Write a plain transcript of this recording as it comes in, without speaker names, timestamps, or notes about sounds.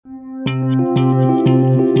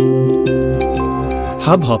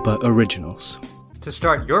Hubhopper Originals. To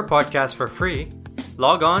start your podcast for free,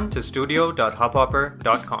 log on to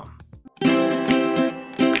studio.hubhopper.com.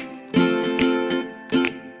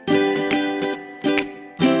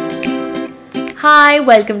 Hi,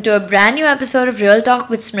 welcome to a brand new episode of Real Talk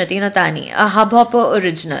with Smriti Natani, a Hubhopper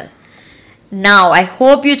original. Now, I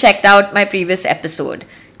hope you checked out my previous episode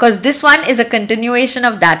because this one is a continuation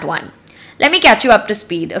of that one. Let me catch you up to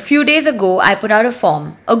speed. A few days ago, I put out a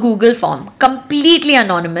Google form, completely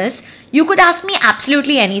anonymous. You could ask me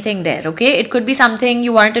absolutely anything there, okay? It could be something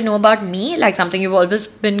you wanted to know about me, like something you've always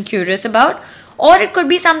been curious about, or it could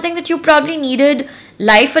be something that you probably needed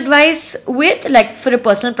life advice with, like for a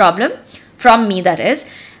personal problem, from me that is,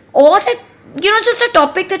 or that, just a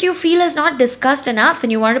topic that you feel is not discussed enough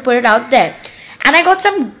and you want to put it out there. And I got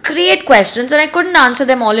some great questions and I couldn't answer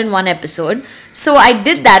them all in one episode. So I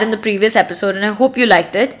did that in the previous episode and I hope you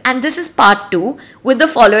liked it. And this is part 2 with the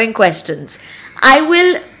following questions. I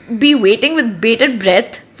will be waiting with bated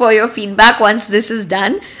breath for your feedback once this is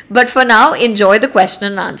done. But for now, enjoy the question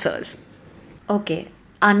and answers. Okay.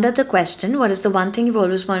 Under the question, what is the one thing you've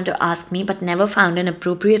always wanted to ask me but never found an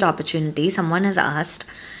appropriate opportunity? Someone has asked,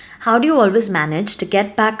 how do you always manage to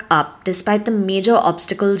get back up despite the major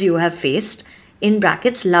obstacles you have faced? In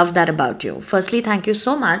brackets, love that about you. Firstly, thank you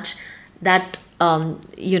so much. That,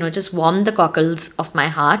 just warmed the cockles of my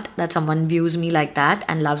heart that someone views me like that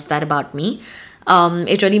and loves that about me.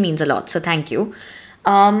 It really means a lot. So thank you.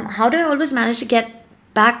 How do I always manage to get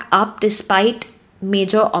back up despite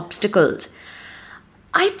major obstacles?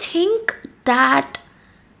 I think that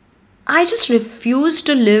I just refuse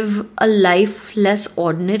to live a life less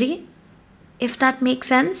ordinary, if that makes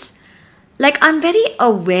sense. Like, I'm very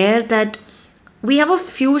aware that we have a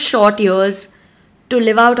few short years to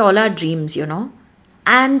live out all our dreams,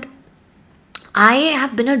 And I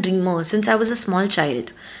have been a dreamer since I was a small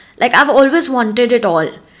child. Like, I've always wanted it all.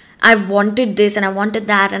 I've wanted this and I wanted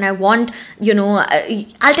that and I want,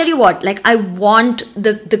 I'll tell you what, like I want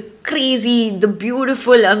the crazy, the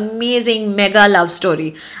beautiful, amazing, mega love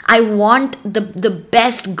story. I want the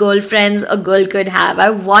best girlfriends a girl could have. I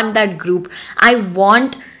want that group. I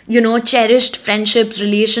want, cherished friendships,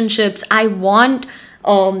 relationships. I want,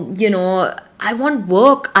 I want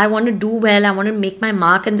work. I want to do well. I want to make my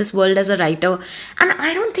mark in this world as a writer. And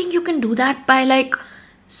I don't think you can do that by like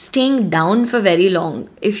staying down for very long,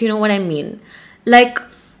 if you know what I mean. Like,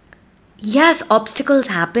 yes, obstacles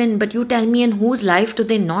happen, but you tell me in whose life do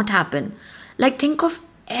they not happen? Like, think of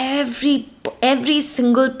every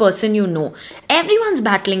single person you know. Everyone's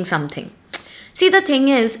battling something. See, the thing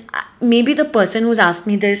is, maybe the person who's asked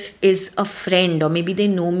me this is a friend, or maybe they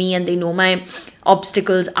know me and they know my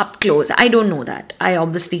obstacles up close. I don't know that. I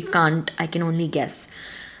obviously can't. I can only guess.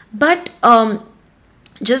 But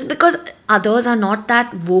just because others are not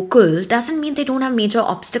that vocal doesn't mean they don't have major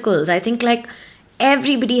obstacles. I think like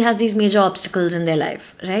everybody has these major obstacles in their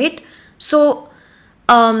life, right? So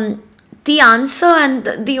the answer and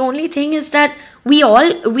the only thing is that we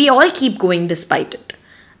all keep going despite it.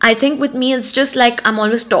 I think with me it's just like I'm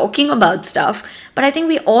always talking about stuff, but I think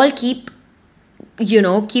we all keep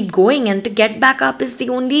going, and to get back up is the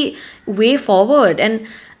only way forward. And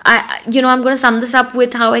I'm going to sum this up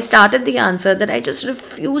with how I started the answer, that I just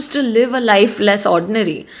refuse to live a life less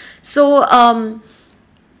ordinary. So, I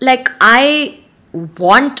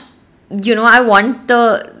want, I want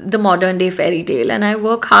the modern day fairy tale, and I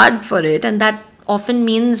work hard for it. And that often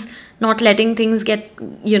means not letting things get,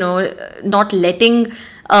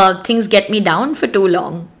 things get me down for too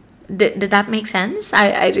long. Did that make sense?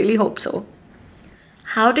 I really hope so.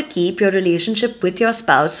 How to keep your relationship with your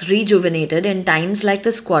spouse rejuvenated in times like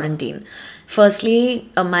this quarantine. Firstly,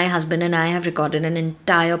 my husband and I have recorded an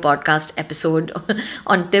entire podcast episode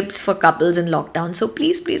on tips for couples in lockdown. So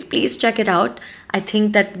please check it out. I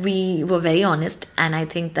think that we were very honest, and I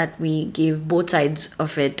think that we gave both sides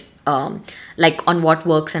of it, like on what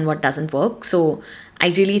works and what doesn't work. So I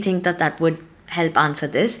really think that would help answer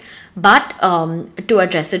this. But to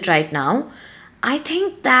address it right now, I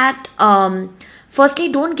think that firstly,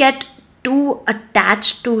 don't get too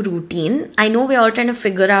attached to routine. I know we're all trying to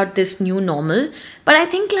figure out this new normal, but I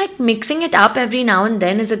think like mixing it up every now and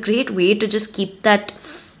then is a great way to just keep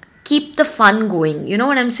the fun going. You know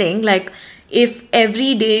what I'm saying? Like, if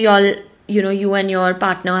every day you and your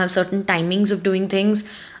partner have certain timings of doing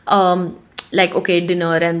things, like, okay,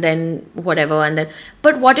 dinner and then whatever,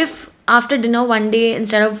 but what if after dinner one day,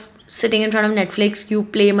 instead of sitting in front of Netflix, you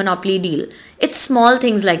play Monopoly Deal? It's small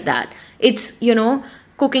things like that. It's,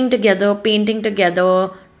 cooking together, painting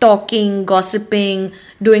together, talking, gossiping,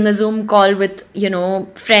 doing a Zoom call with,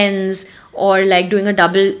 friends, or like doing a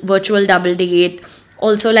virtual double date.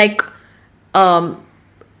 Also, like,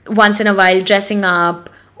 once in a while dressing up,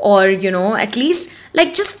 or at least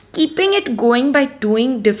like just keeping it going by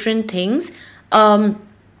doing different things.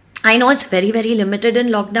 I know it's very, very limited in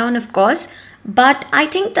lockdown, of course, but I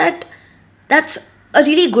think that that's a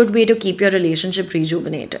really good way to keep your relationship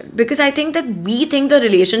rejuvenated, because I think that we think the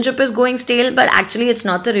relationship is going stale, but actually it's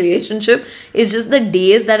not the relationship. It's just the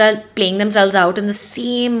days that are playing themselves out in the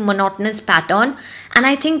same monotonous pattern. And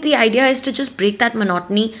I think the idea is to just break that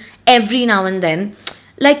monotony every now and then.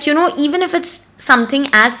 Like, even if it's something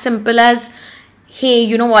as simple as, hey,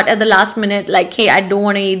 you know what, at the last minute, like, hey, I don't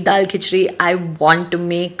want to eat dal khichdi, I want to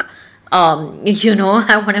make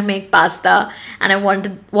I want to make pasta, and I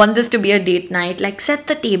want this to be a date night. Like, set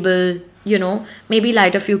the table, maybe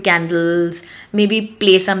light a few candles, maybe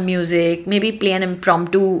play some music, maybe play an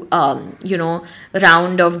impromptu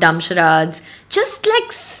round of dumb charades. Just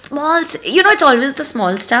like small, it's always the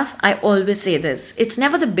small stuff. I always say this, it's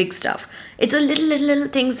never the big stuff. It's the little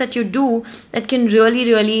things that you do that can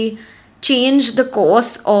really, really change the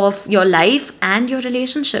course of your life and your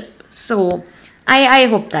relationship. So I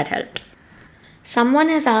hope that helped. Someone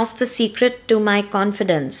has asked the secret to my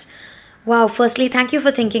confidence. Wow, firstly, thank you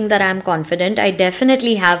for thinking that I'm confident. I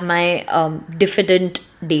definitely have my diffident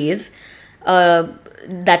days.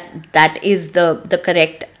 That is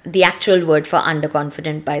the actual word for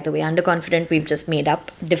underconfident, by the way. Underconfident we've just made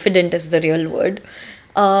up. Diffident is the real word.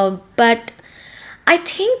 But I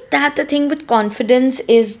think that the thing with confidence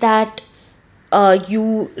is that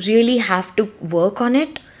you really have to work on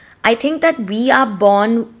it. I think that we are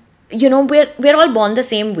born, we're all born the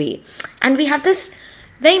same way, and we have this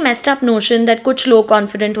very messed up notion that kuch low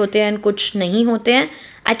confident hote hain and kuch nahi hote hain.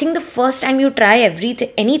 I think the first time you try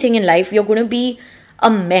anything in life, you're going to be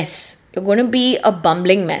a mess. You're going to be a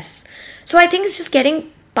bumbling mess. So I think it's just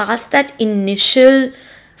getting past that initial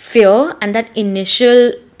fear and that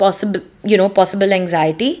initial possible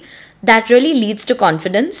anxiety that really leads to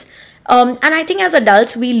confidence. And I think as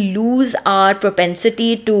adults we lose our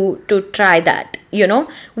propensity to try that.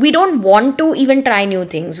 We don't want to even try new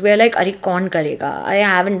things. We're like, "Arey, kaun karega? I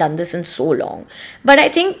haven't done this in so long." But I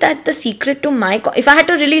think that the secret to if I had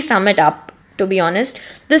to really sum it up, to be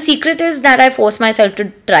honest, the secret is that I force myself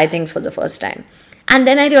to try things for the first time, and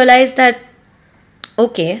then I realized that,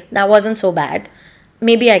 okay, that wasn't so bad.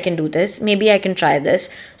 Maybe I can do this. Maybe I can try this.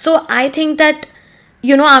 So I think that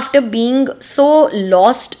after being so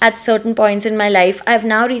lost at certain points in my life, I've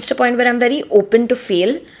now reached a point where I'm very open to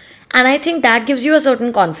fail. And I think that gives you a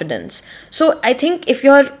certain confidence. So I think if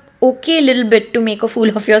you're okay a little bit to make a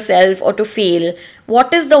fool of yourself or to fail,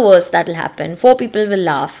 what is the worst that'll happen? 4 people will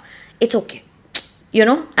laugh. It's okay.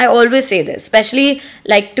 I always say this, especially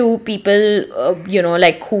like to people,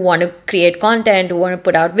 like who want to create content, who want to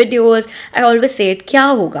put out videos. I always say it,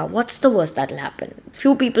 kya hoga? What's the worst that'll happen?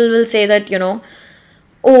 Few people will say that,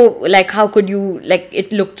 oh, like, how could you, like,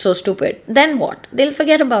 it looked so stupid. Then what? They'll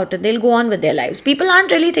forget about it. They'll go on with their lives. People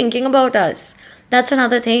aren't really thinking about us. That's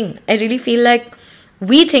another thing. I really feel like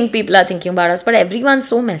we think people are thinking about us, but everyone's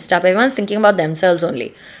so messed up. Everyone's thinking about themselves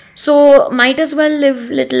only. So might as well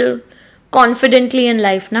live little confidently in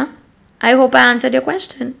life now. I hope I answered your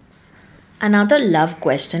question. Another love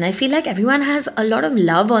question. I feel like everyone has a lot of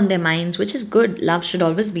love on their minds, which is good. Love should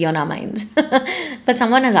always be on our minds. But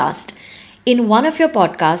someone has asked, in one of your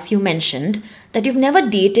podcasts, you mentioned that you've never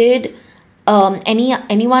dated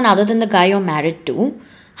anyone other than the guy you're married to.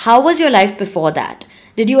 How was your life before that?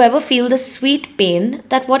 Did you ever feel the sweet pain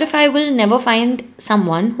that what if I will never find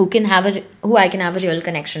someone who I can have a real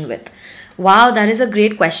connection with? Wow, that is a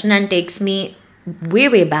great question and takes me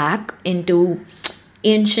way back into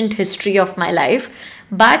ancient history of my life.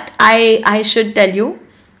 But I should tell you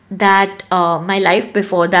that my life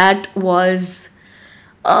before that was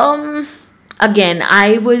again,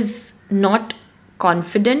 I was not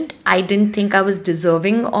confident. I didn't think I was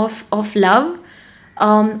deserving of love.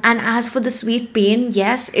 And as for the sweet pain,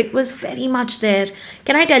 yes, it was very much there.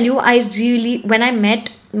 Can I tell you, when I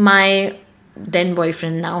met my then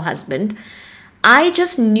boyfriend, now husband, I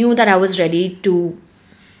just knew that I was ready to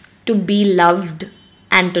be loved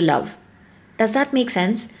and to love. Does that make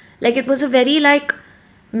sense? Like, it was a very like,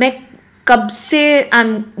 कब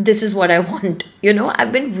से this is what I want,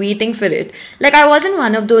 I've been waiting for it. Like, I wasn't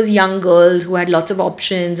one of those young girls who had lots of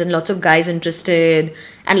options and lots of guys interested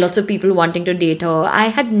and lots of people wanting to date her. I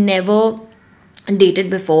had never dated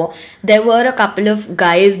before. There were a couple of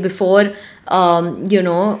guys before,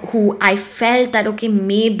 who I felt that, okay,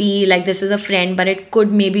 maybe like this is a friend, but it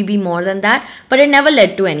could maybe be more than that, but it never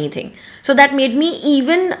led to anything. So that made me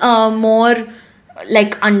even more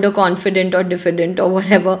like underconfident or diffident or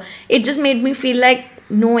whatever. It just made me feel like,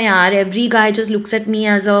 no yaar, every guy just looks at me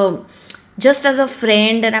as a just as a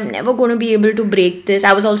friend, and I'm never going to be able to break this.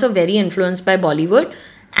 I was also very influenced by Bollywood,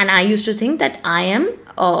 and I used to think that I am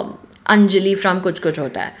Anjali from Kuch Kuch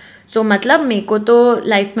Hota Hai. So मतलब मेरे को तो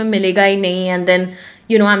life में मिलेगा ही नहीं, and then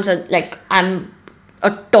I'm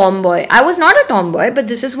a tomboy. I was not a tomboy, but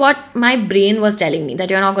this is what my brain was telling me, that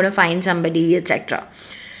you're not going to find somebody, etc.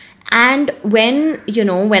 And when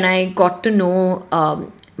I got to know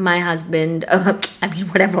my husband,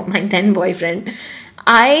 whatever, my then boyfriend,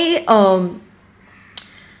 I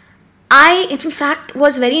in fact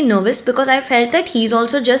was very nervous because I felt that he's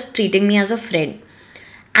also just treating me as a friend.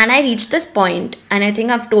 And I reached this point, and I think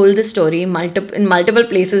I've told this story in multiple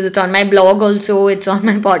places. It's on my blog also, it's on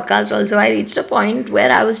my podcast also. I reached a point where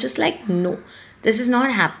I was just like, no, this is not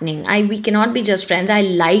happening. We cannot be just friends. I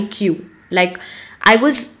like you. Like, I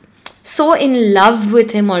was so in love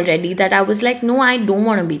with him already that I was like, no, I don't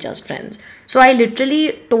want to be just friends. So I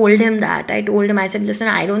literally told him that. I said, listen,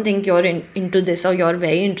 I don't think you're into this, or you're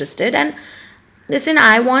very interested. And listen,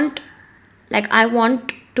 I want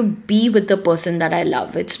to be with the person that I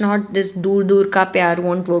love. It's not this dur dur ka pyar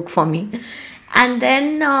won't work for me. And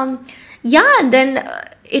then,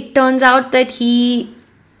 it turns out that he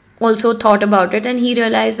also thought about it, and he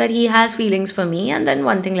realized that he has feelings for me, and then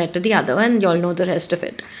one thing led to the other, and y'all know the rest of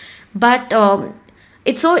it. But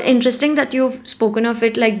it's so interesting that you've spoken of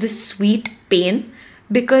it like this sweet pain,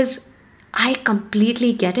 because I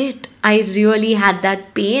completely get it. I really had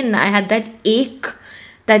that pain. I had that ache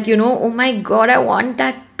that, oh my God, I want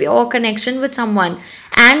that pure connection with someone.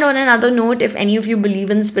 And on another note, if any of you believe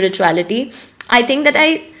in spirituality, I think that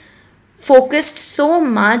I focused so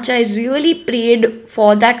much. I really prayed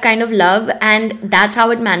for that kind of love, and that's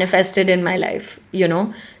how it manifested in my life,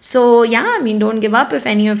 So yeah, don't give up if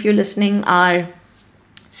any of you listening are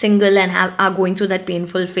single and are going through that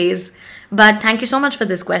painful phase. But thank you so much for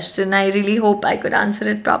this question. I really hope I could answer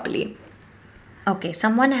it properly. Okay,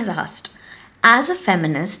 someone has asked, as a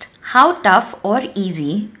feminist, how tough or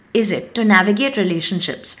easy is it to navigate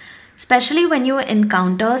relationships, especially when you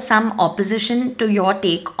encounter some opposition to your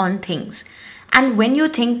take on things, and when you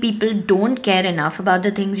think people don't care enough about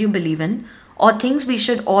the things you believe in, or things we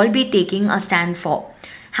should all be taking a stand for?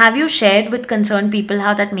 Have you shared with concerned people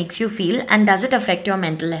how that makes you feel, and does it affect your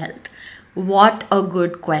mental health? What a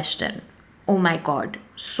good question. Oh my God,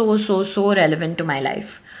 so relevant to my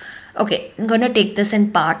life. Okay, I'm going to take this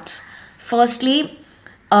in parts. Firstly,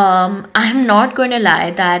 I'm not going to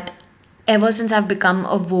lie that ever since I've become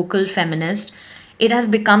a vocal feminist, it has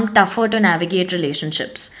become tougher to navigate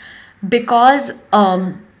relationships, because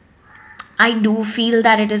I do feel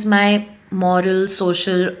that it is my moral,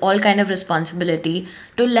 social, all kind of responsibility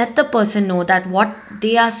to let the person know that what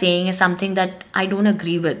they are saying is something that I don't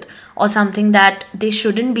agree with, or something that they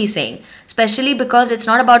shouldn't be saying, especially because it's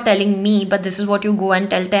not about telling me, but this is what you go and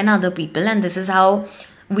tell 10 other people, and this is how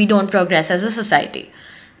we don't progress as a society.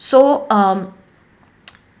 So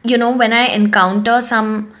when I encounter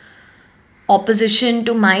some opposition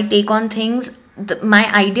to my take on things,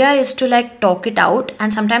 my idea is to talk it out,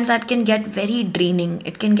 and sometimes that can get very draining,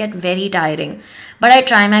 it can get very tiring, but I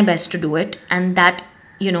try my best to do it, and that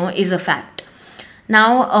is a fact.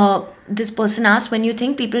 Now this person asks, when you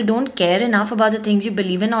think people don't care enough about the things you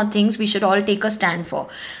believe in, or things we should all take a stand for.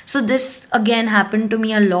 So this again happened to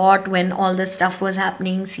me a lot when all this stuff was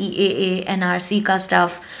happening, CAA, NRC ka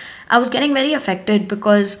stuff. I was getting very affected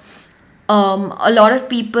because a lot of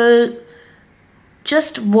people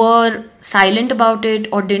just were silent about it,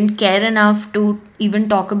 or didn't care enough to even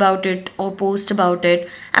talk about it or post about it.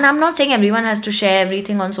 And I'm not saying everyone has to share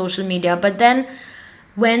everything on social media, but then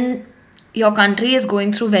when your country is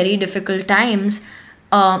going through very difficult times,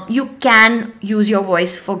 you can use your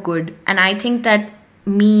voice for good. And I think that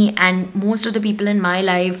me and most of the people in my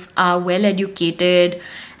life are well educated,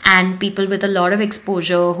 and people with a lot of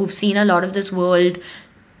exposure who've seen a lot of this world.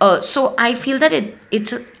 So I feel that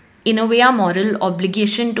it's in a way a moral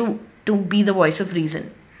obligation to be the voice of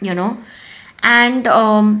reason, and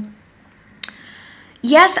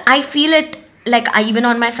yes, I feel it. Even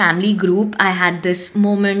on my family group, I had this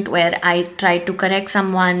moment where I tried to correct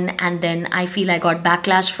someone, and then I feel I got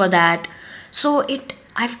backlash for that. So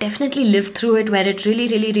I've definitely lived through it, where it really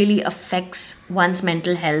really really affects one's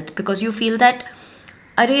mental health, because you feel that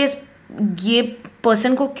अरे ये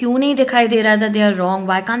person को क्यों नहीं दिखाई दे रहा that they are wrong?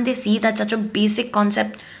 Why can't they see that such a basic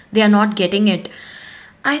concept they are not getting it?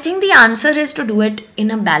 I think the answer is to do it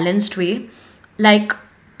in a balanced way.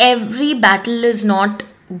 Every battle is not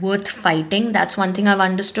worth fighting. That's one thing I've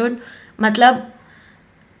understood. मतलब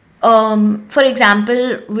For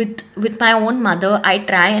example, with my own mother, I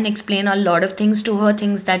try and explain a lot of things to her,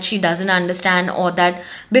 things that she doesn't understand, or that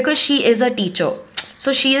because she is a teacher,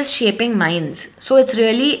 so she is shaping minds. So it's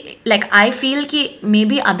really like I feel ki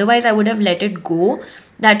maybe otherwise I would have let it go,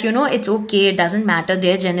 that it's okay, it doesn't matter,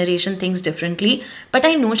 their generation thinks differently. But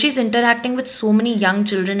I know she's interacting with so many young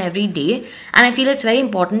children every day, and I feel it's very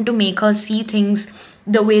important to make her see things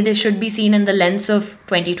the way they should be seen in the lens of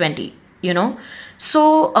 2020, you know.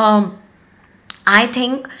 So I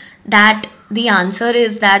think that the answer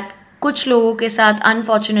is that कुछ लोगों के साथ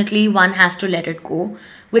unfortunately one has to let it go.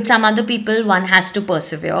 With some other people one has to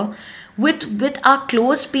persevere. With our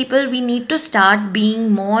close people we need to start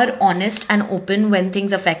being more honest and open when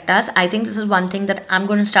things affect us. I think this is one thing that I'm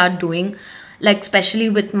going to start doing, like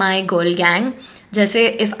especially with my girl gang.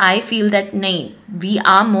 जैसे if I feel that नहीं, we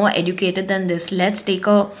are more educated than this, let's take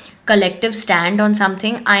a collective stand on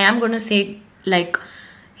something, I am going to say like,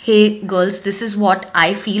 hey girls, this is what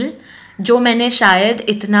I feel. जो मैंने शायद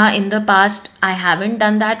इतना in the past I haven't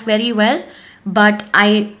done that very well, but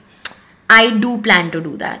I do plan to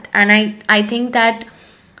do that. And I think that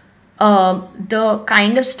the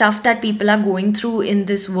kind of stuff that people are going through in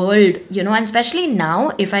this world, and especially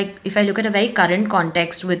now, if I look at a very current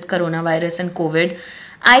context with coronavirus and COVID,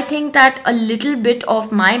 I think that a little bit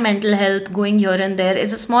of my mental health going here and there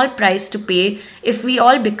is a small price to pay if we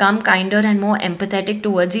all become kinder and more empathetic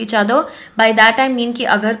towards each other. By that I mean कि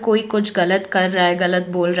अगर कोई कुछ गलत कर रहा है, गलत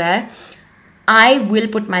बोल रहा है, I will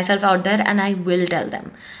put myself out there and I will tell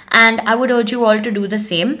them. And I would urge you all to do the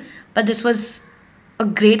same. But this was a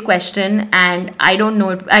great question, and I don't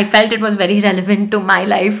know, I felt it was very relevant to my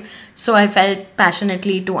life, so I felt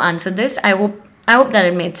passionately to answer this. I hope that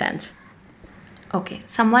it made sense. Okay,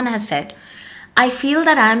 someone has said, I feel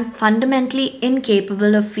that I am fundamentally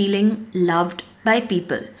incapable of feeling loved by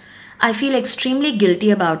people. I feel extremely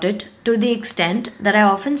guilty about it, to the extent that I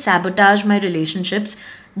often sabotage my relationships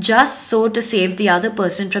just so to save the other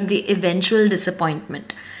person from the eventual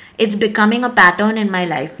disappointment. It's becoming a pattern in my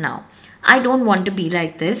life now. I don't want to be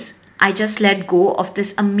like this. I just let go of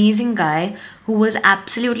this amazing guy who was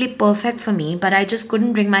absolutely perfect for me, but I just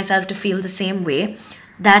couldn't bring myself to feel the same way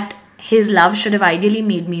that his love should have ideally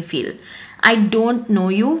made me feel. I don't know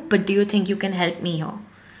you, but do you think you can help me here?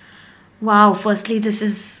 Wow, firstly,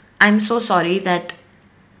 I'm so sorry that,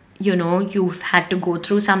 you've had to go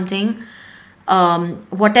through something.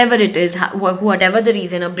 Whatever it is, whatever the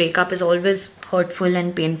reason, a breakup is always hurtful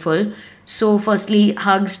and painful. So, firstly,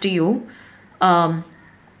 hugs to you. I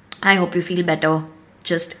hope you feel better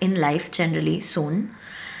just in life generally soon.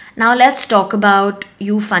 Now, let's talk about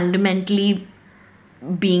you fundamentally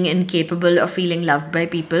being incapable of feeling loved by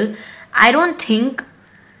people. I'm not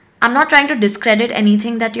trying to discredit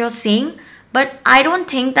anything that you're saying, but I don't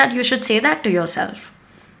think that you should say that to yourself.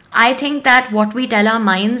 I think that what we tell our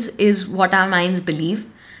minds is what our minds believe.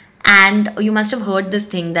 And you must have heard this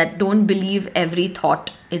thing that don't believe every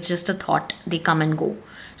thought. It's just a thought. They come and go.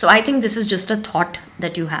 So I think this is just a thought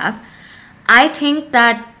that you have. I think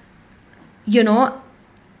that,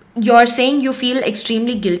 you're saying you feel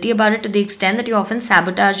extremely guilty about it to the extent that you often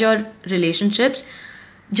sabotage your relationships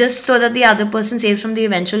just so that the other person saves from the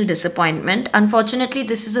eventual disappointment. Unfortunately,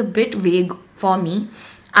 this is a bit vague for me.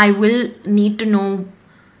 I will need to know,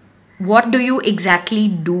 what do you exactly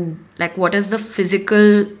do? Like, what is the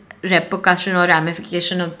physical repercussion or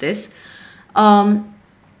ramification of this? But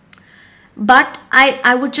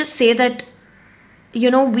I would just say that,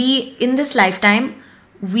 we in this lifetime,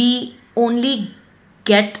 we only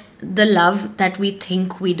get the love that we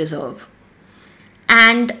think we deserve.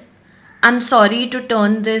 And I'm sorry to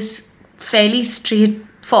turn this fairly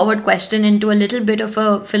straightforward question into a little bit of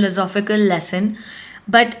a philosophical lesson,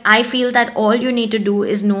 but I feel that all you need to do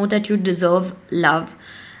is know that you deserve love.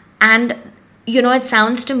 And it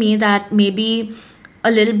sounds to me that maybe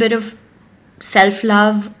a little bit of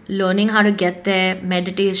self-love, learning how to get there,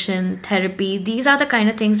 meditation, therapy, these are the kind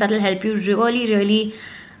of things that will help you really, really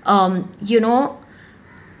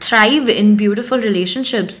thrive in beautiful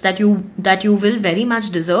relationships that you will very much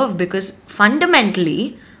deserve, because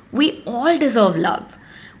fundamentally we all deserve love.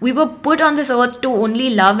 We were put on this earth to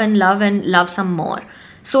only love and love and love some more,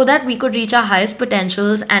 so that we could reach our highest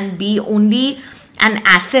potentials and be only an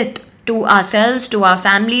asset to ourselves, to our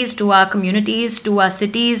families, to our communities, to our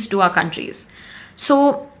cities, to our countries.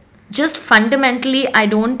 So just fundamentally, I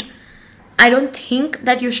don't think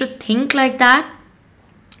that you should think like that.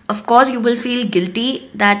 Of course, you will feel guilty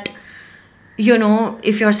that,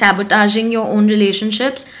 if you're sabotaging your own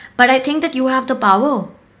relationships, but I think that you have the power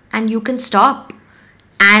and you can stop.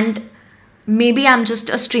 And maybe I'm just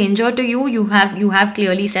a stranger to you. You have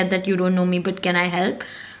clearly said that you don't know me, but can I help?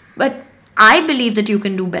 But I believe that you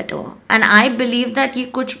can do better, and I believe that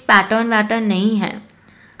ये कुछ pattern वैटर्न नहीं है.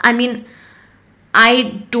 I mean,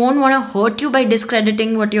 I don't want to hurt you by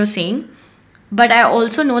discrediting what you're saying, but I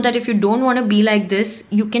also know that if you don't want to be like this,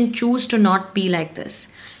 you can choose to not be like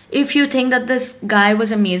this. If you think that this guy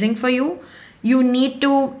was amazing for you, you need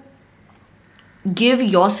to give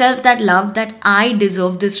yourself that love that I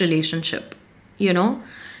deserve this relationship, you know.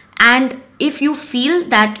 And if you feel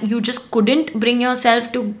that you just couldn't bring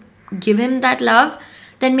yourself to give him that love,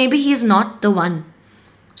 then maybe he's not the one.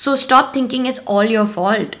 So stop thinking it's all your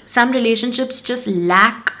fault. Some relationships just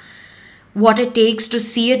lack what it takes to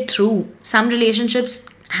see it through. Some relationships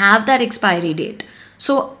have that expiry date.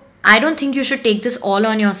 So I don't think you should take this all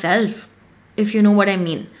on yourself, if you know what I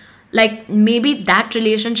mean. Like maybe that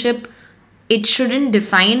relationship, it shouldn't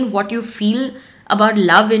define what you feel about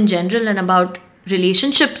love in general and about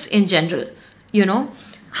relationships in general. You know,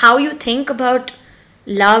 how you think about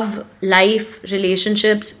love, life,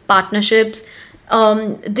 relationships, partnerships.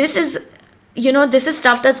 This is, this is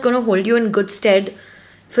stuff that's going to hold you in good stead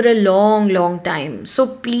for a long, long time. So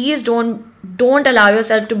please don't allow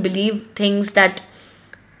yourself to believe things that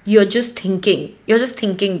you're just thinking. You're just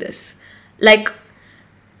thinking this. Like,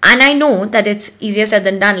 and I know that it's easier said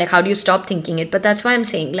than done. Like, how do you stop thinking it? But that's why I'm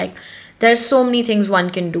saying, like, there's so many things one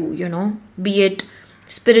can do, be it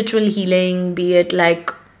spiritual healing, be it like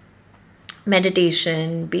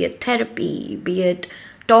meditation, be it therapy, be it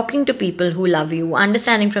talking to people who love you,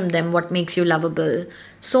 understanding from them what makes you lovable.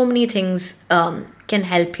 So many things can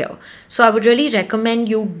help here. So I would really recommend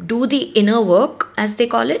you do the inner work, as they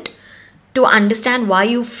call it, to understand why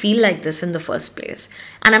you feel like this in the first place.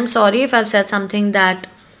 And I'm sorry if I've said something that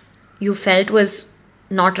you felt was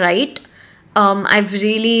not right. I've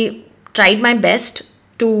really tried my best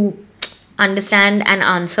to understand and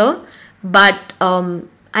answer, but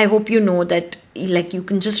I hope you know that like you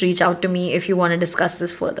can just reach out to me if you want to discuss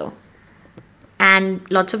this further. And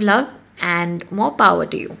lots of love and more power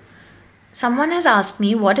to you. Someone has asked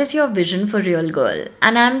me, what is your vision for Real Girl?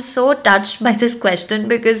 And I'm so touched by this question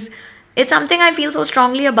because it's something I feel so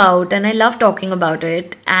strongly about and I love talking about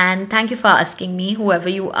it. And thank you for asking me, whoever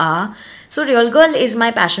you are. So, Real Girl is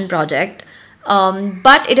my passion project.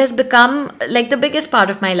 But it has become like the biggest part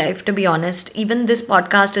of my life, to be honest. Even this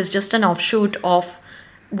podcast is just an offshoot of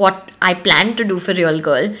what I plan to do for Real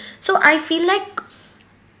Girl. So, I feel like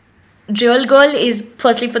Real Girl is,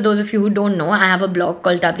 firstly, for those of you who don't know, I have a blog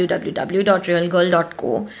called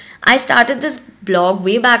www.realgirl.co. I started this blog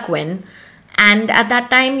way back when, and at that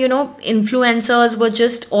time, influencers were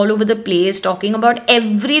just all over the place talking about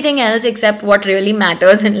everything else except what really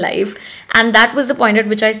matters in life. And that was the point at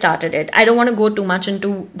which I started it. I don't want to go too much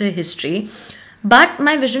into the history. But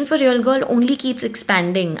my vision for Real Girl only keeps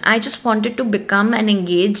expanding. I just wanted to become an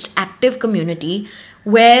engaged, active community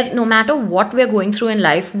where no matter what we're going through in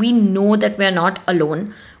life, we know that we're not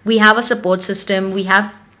alone. We have a support system. We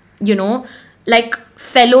have, like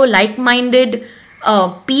fellow like-minded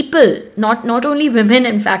people, not only women,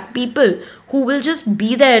 in fact, people who will just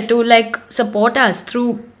be there to like support us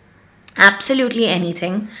through absolutely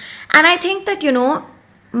anything. And I think that,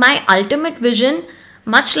 my ultimate vision,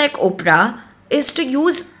 much like Oprah, is to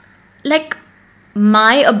use like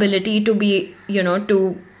my ability to be,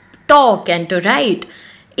 to talk and to write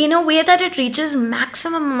in a way that it reaches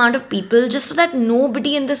maximum amount of people, just so that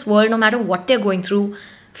nobody in this world, no matter what they're going through,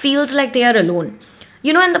 feels like they are alone.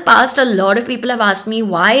 In the past, a lot of people have asked me,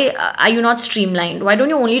 why are you not streamlined? Why don't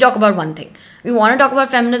you only talk about one thing? We want to talk about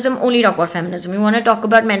feminism, only talk about feminism. We want to talk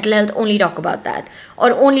about mental health, only talk about that.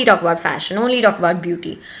 Or only talk about fashion, only talk about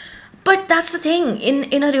beauty. But that's the thing.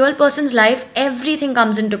 In a real person's life, everything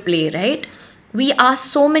comes into play, right? We are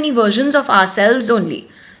so many versions of ourselves only.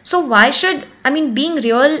 So why should, being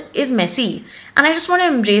real is messy. And I just want to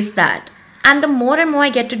embrace that. And the more and more I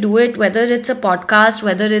get to do it, whether it's a podcast,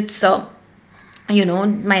 whether it's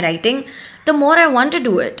my writing, the more I want to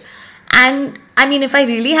do it. And if I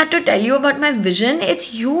really had to tell you about my vision,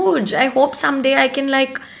 it's huge. I hope someday I can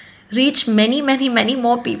like reach many, many, many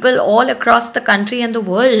more people all across the country and the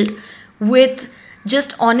world with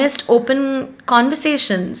just honest, open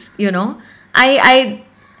conversations.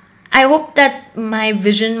 I hope that my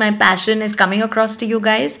vision, my passion is coming across to you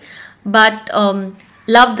guys. But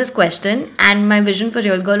love this question, and my vision for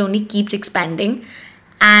Real Girl only keeps expanding.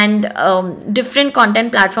 And different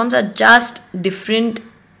content platforms are just different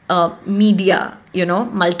media,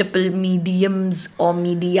 multiple mediums or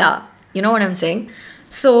media. You know what I'm saying?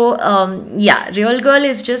 So, Real Girl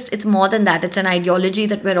is just, it's more than that. It's an ideology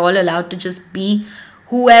that we're all allowed to just be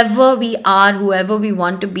whoever we are, whoever we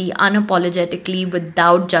want to be, unapologetically,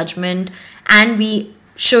 without judgment. And we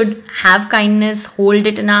should have kindness, hold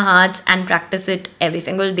it in our hearts, and practice it every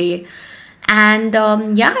single day. And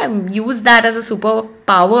yeah, use that as a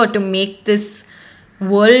superpower to make this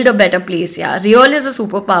world a better place. Yeah, real is a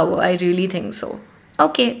superpower. I really think so.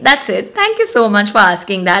 Okay, that's it. Thank you so much for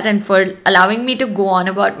asking that and for allowing me to go on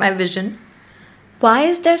about my vision. Why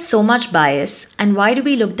is there so much bias, and why do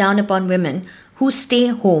we look down upon women who stay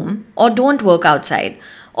home or don't work outside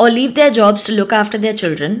or leave their jobs to look after their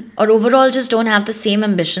children or overall just don't have the same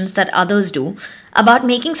ambitions that others do about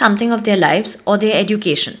making something of their lives or their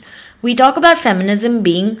education? We talk about feminism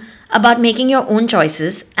being about making your own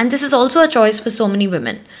choices, and this is also a choice for so many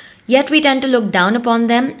women. Yet we tend to look down upon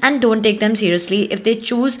them and don't take them seriously if they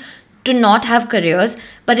choose to not have careers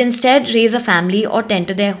but instead raise a family or tend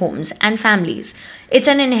to their homes and families. It's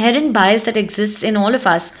an inherent bias that exists in all of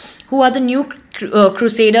us who are the new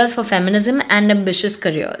crusaders for feminism and ambitious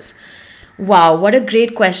careers. Wow, what a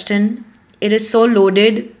great question. It is so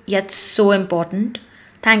loaded yet so important.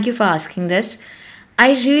 Thank you for asking this.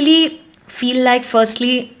 I really feel like,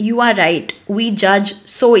 firstly, you are right. We judge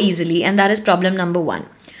so easily, and that is problem number one.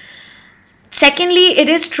 Secondly, it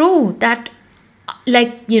is true that,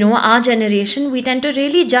 like, our generation, we tend to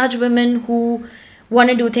really judge women who want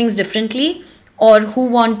to do things differently or who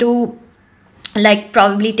want to, like,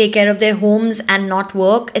 probably take care of their homes and not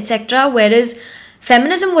work, etc. Whereas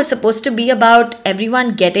feminism was supposed to be about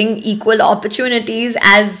everyone getting equal opportunities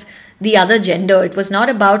as the other gender. It was not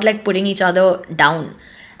about like putting each other down.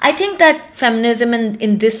 I think that feminism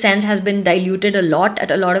in this sense has been diluted a lot at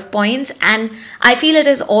a lot of points, and I feel it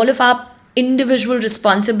is all of our individual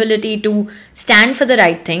responsibility to stand for the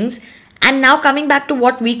right things. And now, coming back to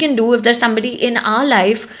what we can do if there's somebody in our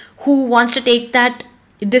life who wants to take that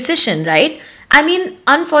decision, right? I mean,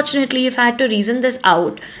 unfortunately, if I had to reason this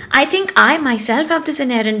out, I think I myself have this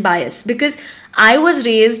inherent bias because I was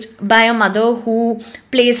raised by a mother who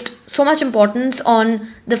placed so much importance on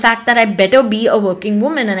the fact that I better be a working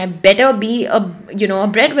woman and I better be a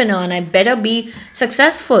breadwinner and I better be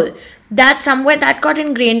successful. That somewhere that got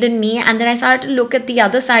ingrained in me, and then I started to look at the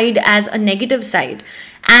other side as a negative side.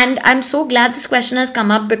 And I'm so glad this question has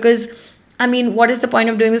come up because I mean, what is the point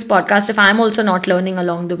of doing this podcast if I'm also not learning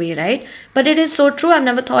along the way, right? But it is so true. I've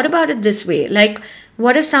never thought about it this way. Like,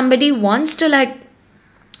 what if somebody wants to like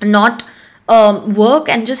not work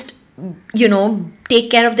and just take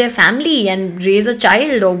care of their family and raise a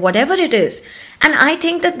child or whatever it is? And I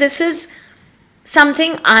think that this is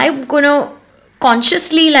something I'm gonna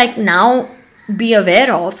consciously like now be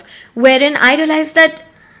aware of, wherein I realize that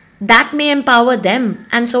may empower them,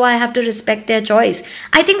 and so I have to respect their choice.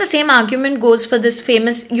 I think the same argument goes for this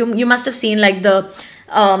famous, you must have seen like the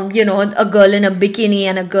a girl in a bikini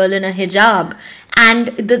and a girl in a hijab, and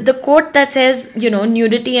the quote that says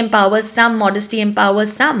nudity empowers some, modesty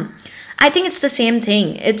empowers some. I think it's the same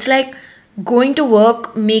thing. It's like going to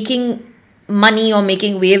work, making money or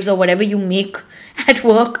making waves or whatever you make at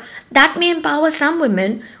work, that may empower some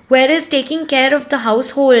women, whereas taking care of the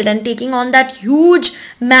household and taking on that huge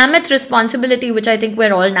mammoth responsibility, which I think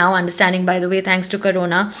we're all now understanding, by the way, thanks to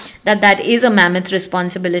corona, that is a mammoth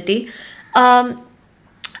responsibility.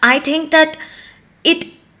 I think that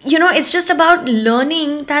it's just about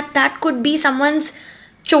learning that could be someone's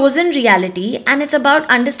chosen reality, and it's about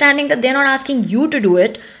understanding that they're not asking you to do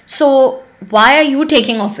it, so why are you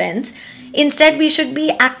taking offense? Instead, we should be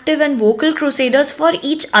active and vocal crusaders for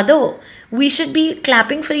each other. We should be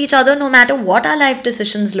clapping for each other no matter what our life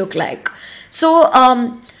decisions look like. So,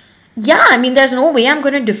 yeah, I mean, there's no way I'm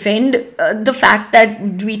going to defend the fact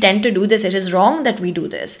that we tend to do this. It is wrong that we do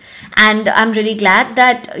this. And I'm really glad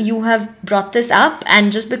that you have brought this up.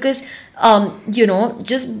 And just because,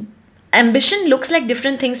 just ambition looks like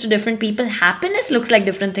different things to different people, happiness looks like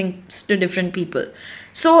different things to different people.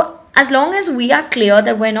 So, as long as we are clear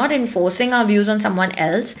that we're not enforcing our views on someone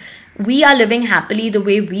else, we are living happily the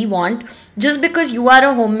way we want. Just because you are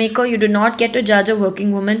a homemaker, you do not get to judge a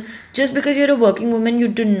working woman. Just because you're a working woman, you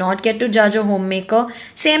do not get to judge a homemaker.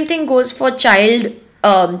 Same thing goes for child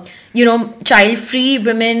free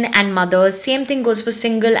women and mothers. Same thing goes for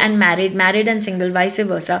single and married and single, vice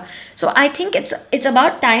versa. So I think it's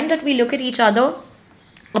about time that we look at each other,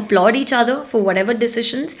 applaud each other for whatever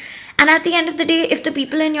decisions, and at the end of the day, if the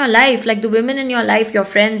people in your life, like the women in your life, your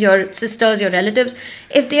friends, your sisters, your relatives,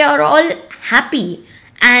 if they are all happy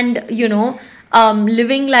and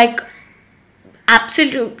living like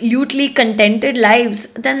absolutely contented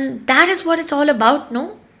lives, then that is what it's all about.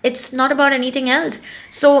 No, it's not about anything else.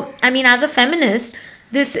 So I mean, as a feminist,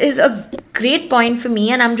 This is a great point for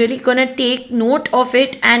me, and I'm really gonna take note of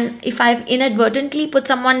it. And if I've inadvertently put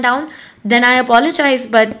someone down, then I apologize,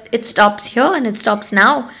 but it stops here and it stops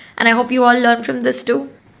now. And I hope you all learn from this too.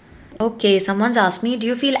 Okay, someone's asked me, do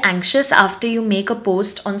you feel anxious after you make a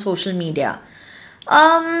post on social media?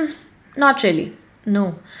 Um, Not really.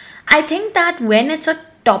 No. I think that when it's a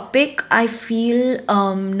topic I feel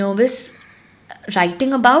nervous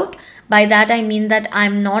writing about, by that I mean that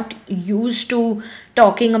I'm not used to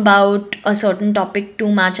talking about a certain topic too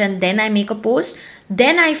much and then I make a post,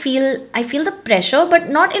 then I feel the pressure, but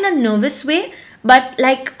not in a nervous way, but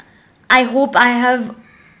like I hope I have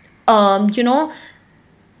you know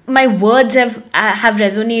my words have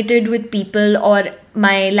resonated with people, or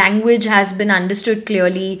my language has been understood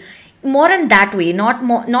clearly, more in that way, not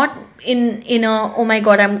in a oh my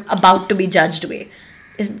god I'm about to be judged way.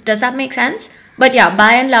 Does that make sense? But yeah,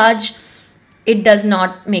 by and large, it does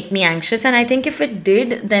not make me anxious, and I think if it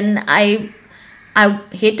did, then I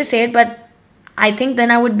hate to say it, but I think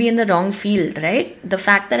then I would be in the wrong field, right? The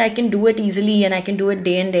fact that I can do it easily and I can do it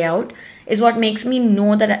day in, day out is what makes me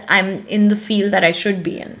know that I'm in the field that I should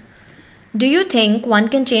be in. Do you think one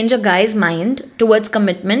can change a guy's mind towards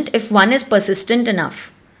commitment if one is persistent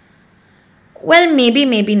enough? Well, maybe,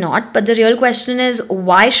 maybe not. But the real question is,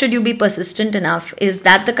 why should you be persistent enough? Is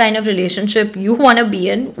that the kind of relationship you want to be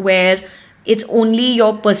in, where it's only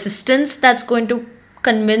your persistence that's going to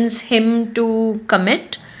convince him to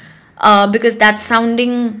commit? Because that's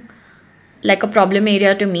sounding like a problem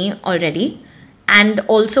area to me already. And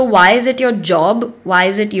also, why is it your job? Why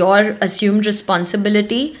is it your assumed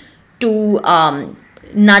responsibility to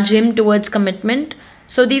nudge him towards commitment?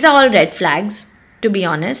 So these are all red flags, to be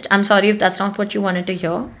honest. I'm sorry if that's not what you wanted to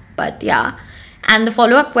hear, but yeah. And the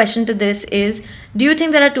follow up question to this is, do you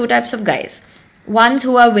think there are two types of guys? Ones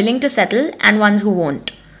who are willing to settle and ones who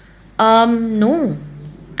won't? No,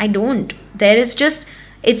 I don't. There is just,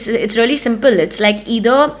 it's really simple. It's like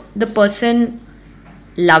either the person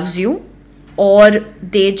loves you or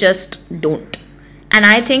they just don't. And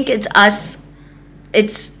I think it's us,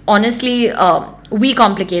 it's honestly, we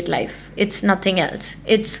complicate life. It's nothing else.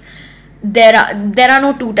 It's there are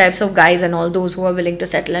no two types of guys and all, those who are willing to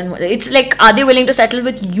settle, and it's like, are they willing to settle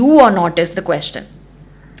with you or not is the question.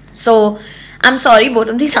 So I'm sorry, both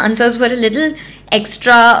of these answers were a little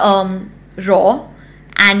extra raw,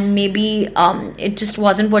 and maybe it just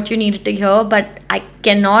wasn't what you needed to hear, but I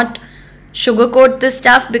cannot sugarcoat this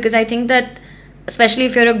stuff, because I think that, especially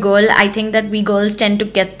if you're a girl, I think that we girls tend to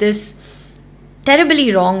get this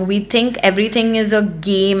terribly wrong. We think everything is a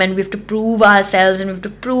game and we have to prove ourselves and we have to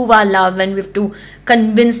prove our love and we have to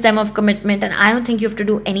convince them of commitment, and I don't think you have to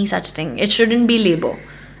do any such thing. It shouldn't be labor.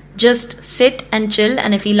 Just sit and chill,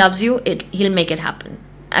 and if he loves you, he'll make it happen.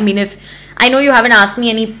 I mean, if I know you haven't asked me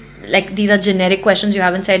any, like, these are generic questions, you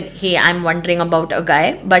haven't said, hey, I'm wondering about a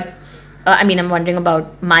guy, but I'm wondering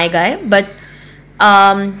about my guy, but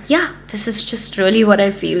yeah, this is just really what I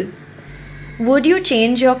feel. Would you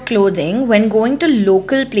change your clothing when going to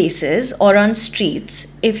local places or on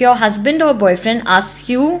streets if your husband or boyfriend asks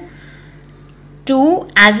you to,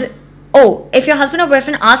 as if your husband or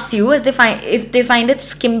boyfriend asks you, as if they find it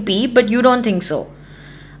skimpy but you don't think so?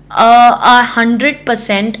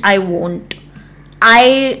 100% I won't.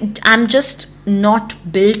 I am just not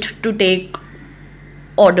built to take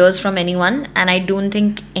orders from anyone, and I don't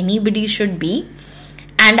think anybody should be.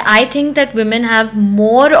 And I think that women have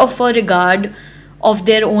more of a regard of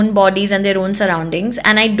their own bodies and their own surroundings,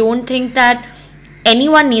 and I don't think that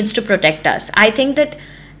anyone needs to protect us. I think that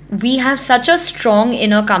we have such a strong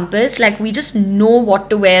inner compass, like we just know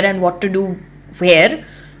what to wear and what to do where.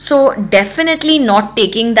 So definitely not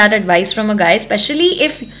taking that advice from a guy, especially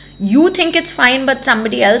if you think it's fine but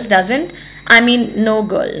somebody else doesn't. I mean, no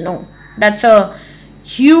girl, no. That's a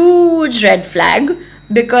huge red flag,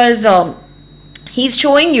 because he's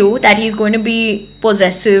showing you that he's going to be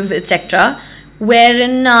possessive, etc.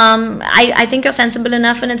 Wherein I think you're sensible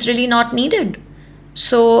enough and it's really not needed.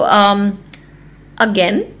 So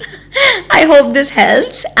again, I hope this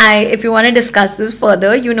helps. If you want to discuss this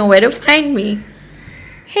further, you know where to find me.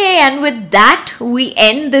 Hey, and with that, we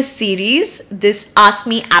end this series, this Ask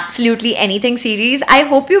Me Absolutely Anything series. I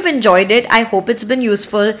hope you've enjoyed it. I hope it's been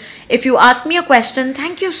useful. If you ask me a question,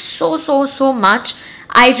 thank you so much.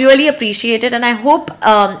 I really appreciate it, and I hope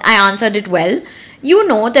I answered it well. You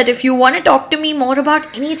know that if you want to talk to me more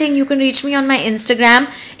about anything, you can reach me on my Instagram.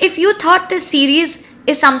 If you thought this series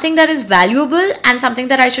is something that is valuable and something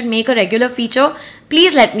that I should make a regular feature,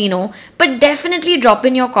 please let me know. But definitely drop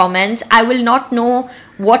in your comments. I will not know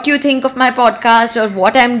what you think of my podcast or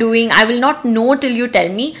what I'm doing. I will not know till you tell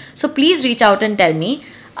me. So please reach out and tell me.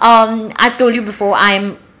 I've told you before,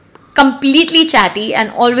 I'm completely chatty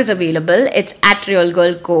and always available. It's at Real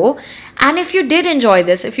Girl Co. And if you did enjoy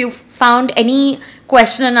this, if you found any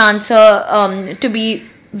question and answer to be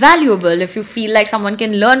valuable, if you feel like someone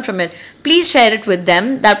can learn from it, please share it with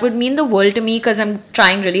them. That would mean the world to me because I'm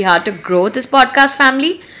trying really hard to grow this podcast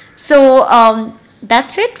family. So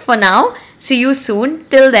that's it for now. See you soon.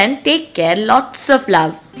 Till then, take care. Lots of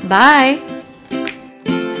love. Bye.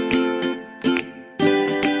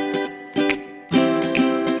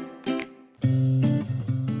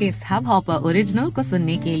 इस hub hopper original को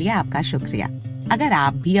सुनने के लिए आपका शुक्रिया। अगर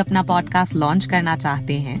आप भी अपना पॉडकास्ट लॉन्च करना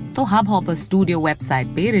चाहते हैं तो हब हॉपर स्टूडियो वेबसाइट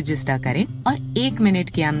पे रजिस्टर करें और 1 मिनट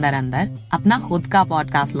के अंदर अंदर अपना खुद का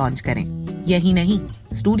पॉडकास्ट लॉन्च करें। यही नहीं,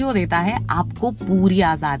 स्टूडियो देता है आपको पूरी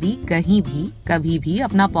आजादी कहीं भी कभी भी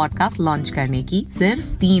अपना पॉडकास्ट लॉन्च करने की,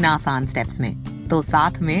 सिर्फ 3 आसान स्टेप्स में। तो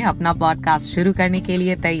साथ में अपना पॉडकास्ट शुरू करने के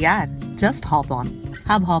लिए तैयार? Just hop on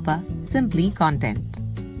Hubhopper, simply content.